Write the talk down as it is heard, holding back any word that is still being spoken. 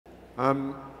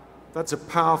That's a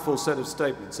powerful set of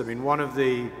statements. I mean, one of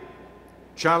the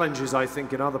challenges, I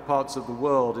think, in other parts of the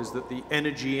world is that the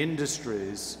energy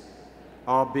industries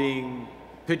are being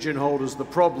pigeonholed as the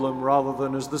problem rather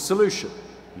than as the solution.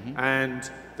 Mm-hmm.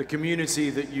 And the community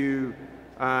that you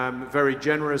very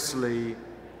generously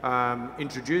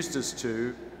introduced us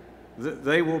to,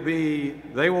 they will be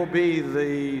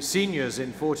the seniors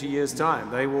in 40 years' time.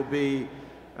 They will be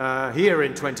here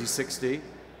in 2060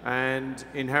 and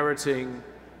inheriting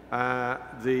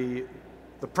the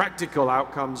practical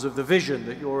outcomes of the vision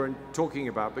that you're talking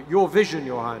about. But your vision,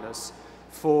 Your Highness,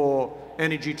 for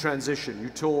energy transition, you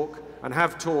talk and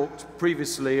have talked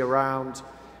previously around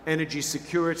energy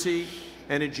security,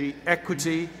 energy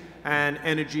equity, and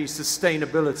energy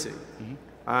sustainability.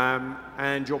 Mm-hmm.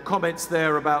 And your comments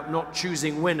there about not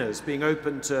choosing winners, being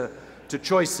open to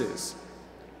choices.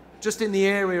 Just in the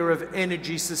area of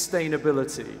energy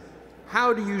sustainability,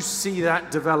 how do you see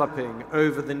that developing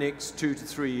over the next 2 to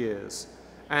 3 years?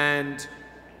 And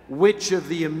which of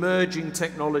the emerging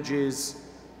technologies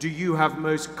do you have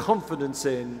most confidence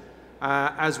in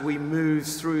as we move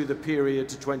through the period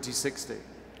to 2060?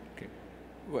 Okay.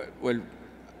 Well,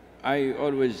 I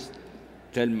always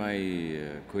tell my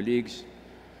colleagues,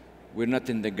 we're not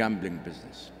in the gambling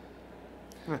business.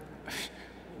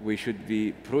 We should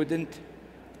be prudent,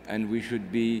 and we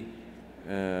should be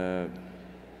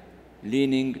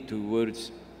leaning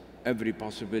towards every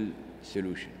possible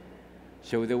solution.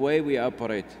 So the way we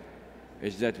operate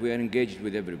is that we are engaged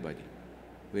with everybody.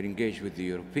 We're engaged with the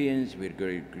Europeans, we're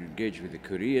engaged with the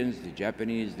Koreans, the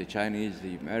Japanese, the Chinese,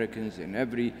 the Americans, in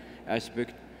every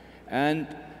aspect. And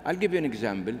I'll give you an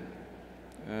example.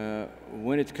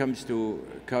 When it comes to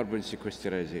carbon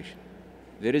sequestration,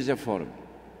 there is a forum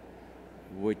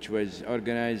which was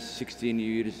organized 16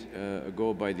 years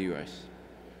ago by the US.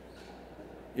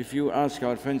 If you ask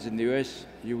our friends in the US,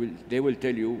 they will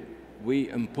tell you we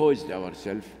imposed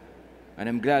ourselves, and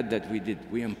I'm glad that we did.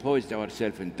 We imposed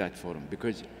ourselves in that forum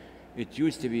because it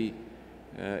used to be,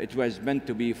 it was meant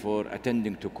to be for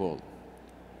attending to call.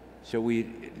 So we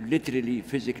literally,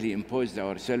 physically imposed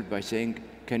ourselves by saying,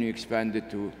 can you expand it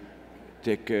to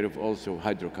take care of also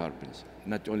hydrocarbons,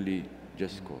 not only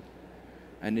just coal?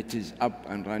 And it is up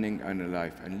and running and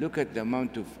alive. And look at the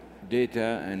amount of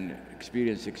data and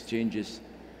experience exchanges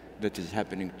that is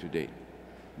happening today.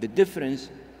 The difference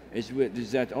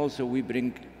is that also we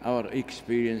bring our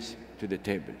experience to the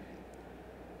table.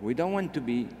 We don't want to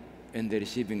be in the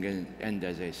receiving end,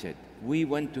 as I said. We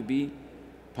want to be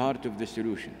part of the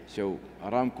solution. So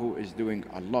Aramco is doing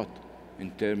a lot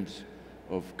in terms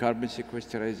of carbon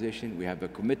sequestration. We have a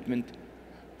commitment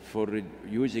for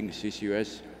using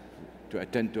CCUS to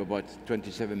attend to about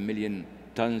 27 million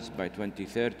tons by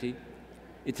 2030.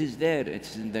 It is there,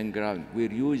 it's in the ground.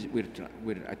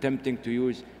 We're attempting to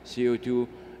use CO2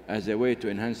 as a way to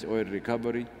enhance oil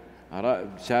recovery.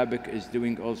 SABIC is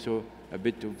doing also a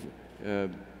bit of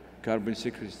carbon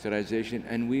sequestration,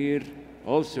 and we're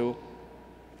also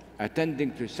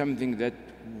attending to something that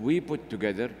we put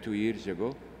together 2 years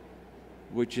ago,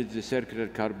 which is the circular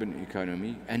carbon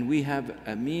economy. And we have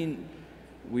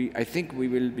I think we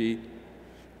will be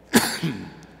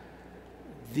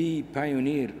the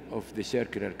pioneer of the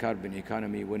circular carbon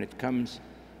economy when it comes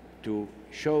to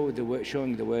showing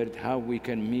the world how we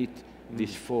can meet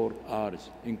these 4 R's,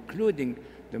 including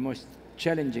the most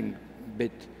challenging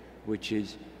bit, which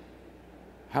is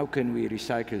how can we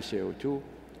recycle CO2,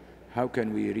 how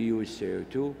can we reuse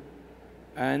CO2,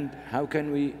 and how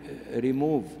can we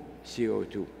remove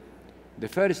CO2. The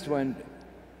first one,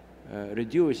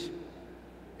 reduce,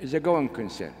 is a going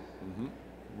concern. Mm-hmm.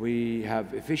 We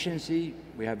have efficiency.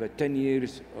 We have 10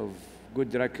 years of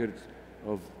good record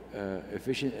of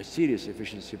a serious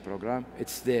efficiency program.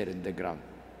 It's there in the ground.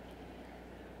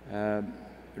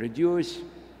 Reduce,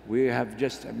 we have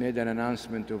just made an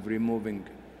announcement of removing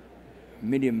 1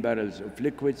 million barrels of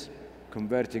liquids,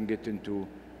 converting it into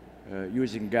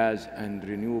using gas and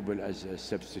renewable as a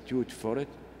substitute for it.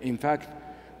 In fact,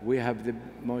 we have the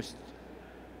most,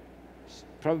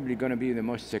 probably going to be the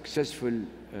most successful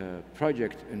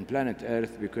project in planet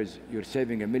Earth, because you're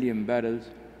saving 1 million barrels,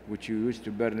 which you used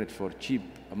to burn it for cheap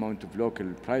amount of local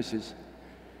prices.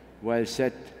 While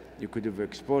set, you could have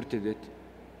exported it.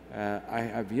 I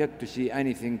have yet to see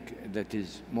anything that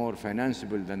is more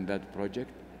financeable than that project.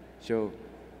 So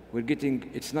we're getting,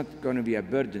 it's not going to be a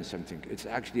burden something. It's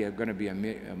actually going to be a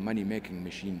money-making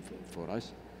machine for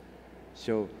us.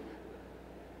 So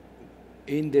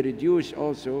in the reduce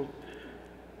also,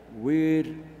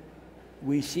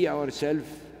 we see ourselves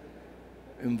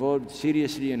involved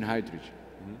seriously in hydrogen.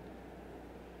 Mm-hmm.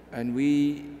 And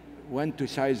we want to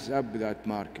size up that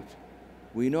market.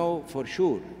 We know for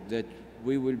sure that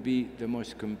we will be the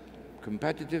most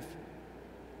competitive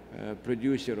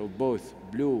producer of both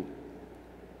blue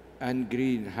and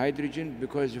green hydrogen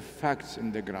because of facts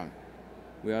on the ground.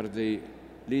 We are the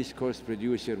least cost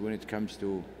producer when it comes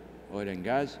to oil and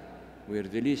gas. We are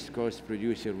the least cost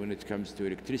producer when it comes to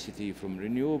electricity from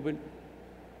renewable.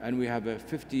 And we have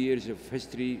 50 years of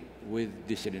history with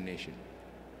desalination.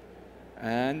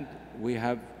 And we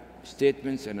have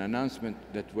statements and announcements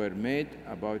that were made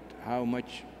about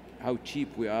how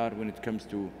cheap we are when it comes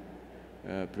to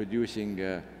producing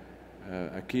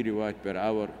a kilowatt per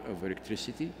hour of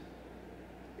electricity.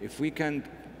 If we can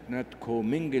not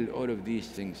commingle all of these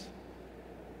things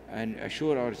and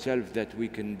assure ourselves that we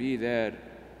can be there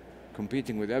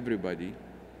competing with everybody,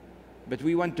 but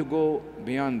we want to go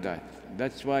beyond that.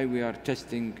 That's why we are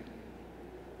testing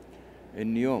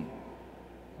in NEOM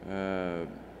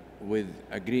with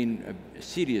a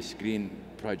serious green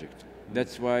project.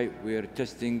 That's why we are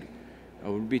testing,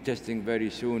 or will be testing very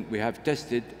soon. We have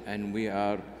tested and we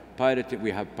have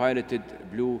piloted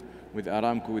blue with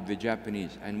Aramco, with the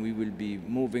Japanese, and we will be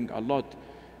moving a lot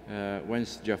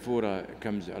once Jafurah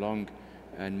comes along,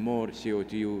 and more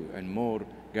CO2 and more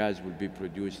gas will be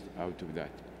produced out of that.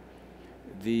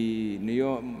 The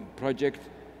NEOM project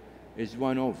is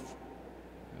one of,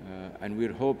 and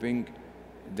we're hoping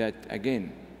that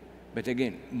but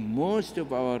again, most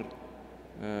of our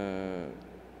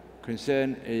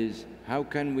concern is how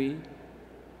can we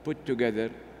put together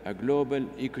a global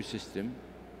ecosystem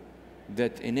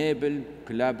that enable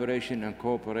collaboration and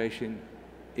cooperation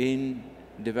in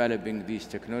developing these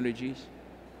technologies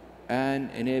and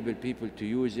enable people to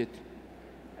use it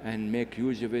and make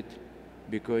use of it,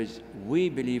 because we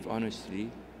believe honestly,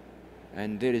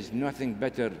 and there is nothing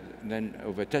better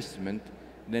of a testament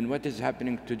than what is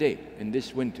happening today in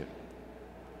this winter,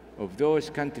 of those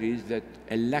countries that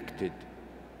elected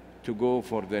to go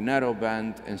for the narrow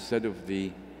band instead of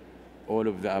all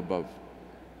of the above.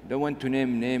 Don't want to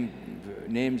name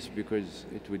names because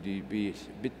it would be a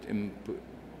bit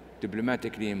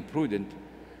diplomatically imprudent,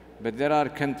 but there are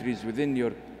countries within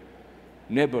your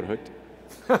neighborhood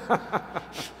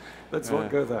let's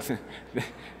not go there.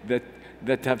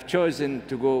 that have chosen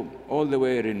to go all the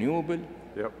way renewable.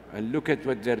 Yep. And look at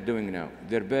what they're doing now.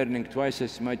 They're burning twice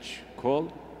as much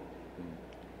coal.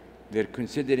 They're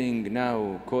considering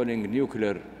now calling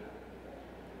nuclear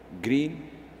green,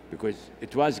 because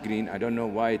it was green. I don't know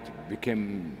why it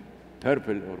became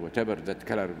purple or whatever that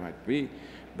color might be,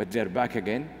 but they're back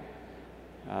again.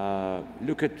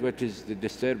 Look at what is the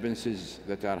disturbances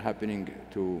that are happening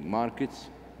to markets,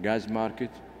 gas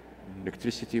market,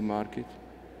 electricity market,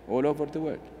 all over the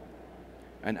world.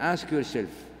 And ask yourself,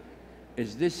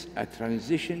 is this a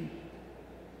transition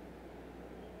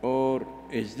or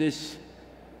is this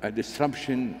a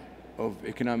disruption of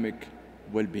economic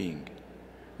well-being?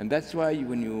 And that's why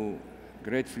when you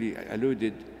gratefully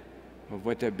alluded of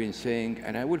what I've been saying,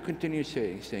 and I will continue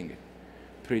saying it,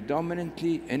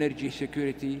 predominantly energy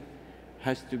security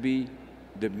has to be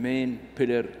the main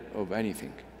pillar of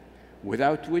anything,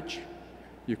 without which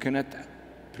you cannot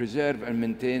preserve and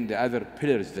maintain the other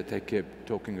pillars that I kept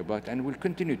talking about and will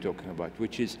continue talking about,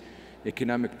 which is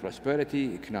economic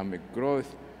prosperity, economic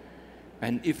growth.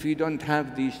 And if you don't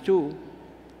have these two,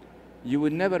 you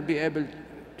will never be able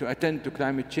to attend to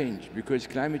climate change, because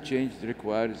climate change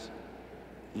requires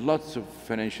lots of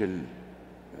financial,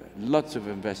 lots of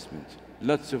investment,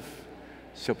 lots of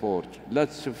support,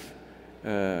 lots of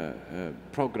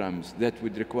programs that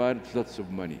would require lots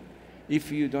of money.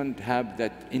 If you don't have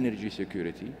that energy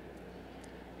security,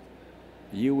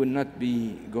 you will not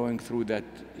be going through that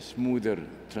smoother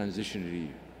transitionary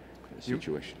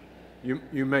situation.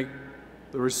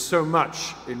 There is so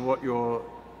much in what you're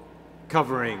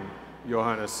covering, Your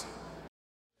Highness.